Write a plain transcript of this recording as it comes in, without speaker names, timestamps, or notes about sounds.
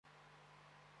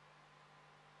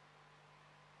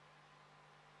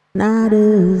Night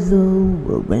is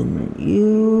over when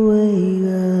you wake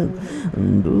up.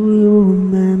 Do you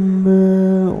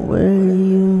remember where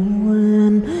you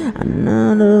went?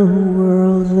 Another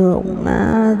world so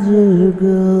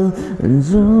magical in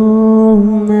so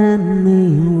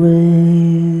many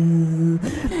ways.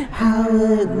 How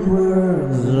it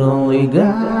works, only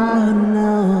God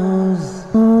knows.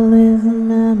 All these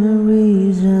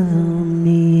memories of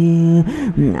me.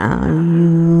 Are you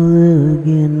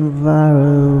looking far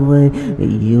away?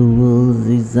 You will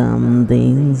see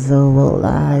something so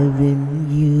alive in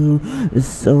you,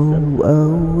 so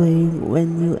awake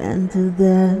when you enter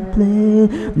that place.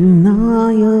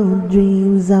 All your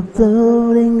dreams are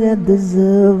floating at the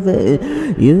surface.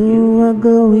 You are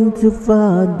going too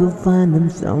far to find them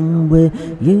somewhere.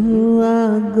 You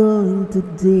are going too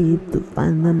deep to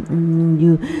find them in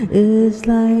you. It's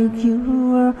like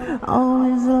you are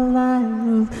always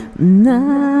alive,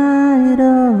 night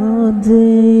or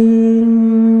day.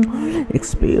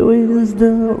 Experience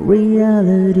the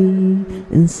reality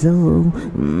in so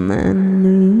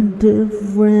many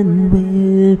different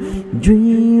ways.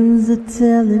 Dreams are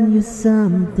telling you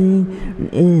something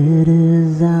it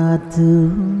is hard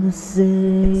to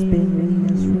say,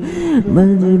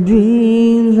 but your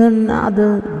dreams are not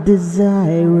a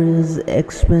desirous,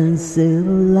 expensive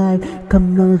life,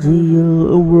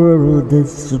 commercial world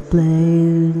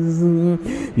displays.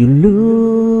 You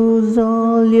lose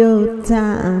all your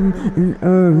time in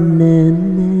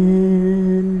earning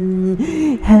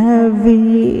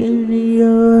heavy in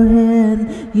your head.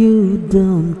 You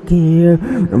don't care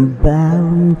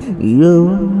about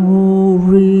your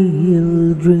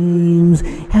real dreams.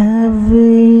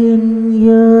 Heavy in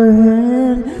your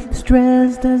head,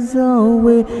 stressed as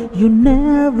always. You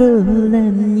never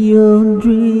let your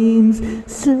dreams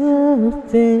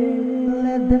surface.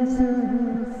 Let them surface.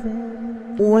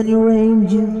 When your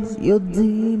angels, your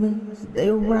demons, they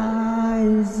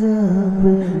rise up.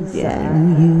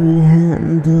 Can you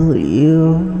handle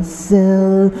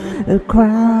yourself? A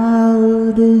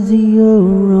crowd is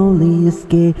your only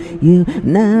escape. You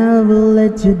never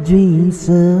let your dreams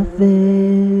surface.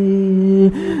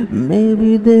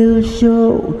 Maybe they'll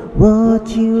show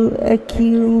what you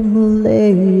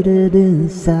accumulated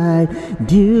inside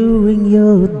during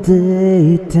your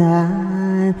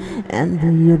daytime, and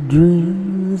your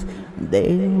dreams,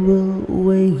 they will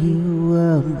wake you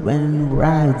up when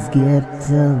rides get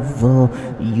tough for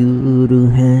you to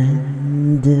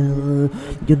handle.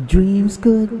 Your dreams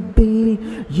could be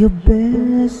your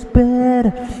best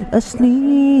bet, a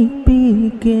sneak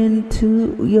peek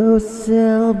into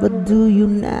yourself. But do you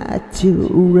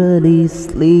naturally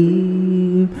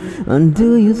sleep? And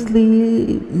do you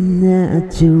sleep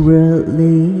naturally?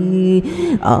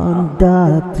 All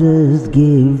doctors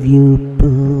give you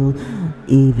pills,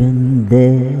 even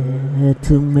there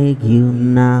to make you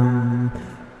numb,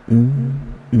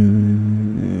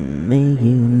 make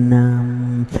you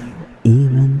numb,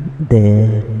 even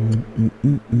there,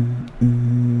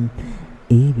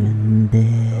 even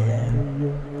there.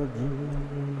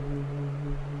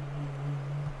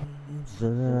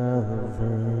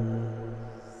 Surface.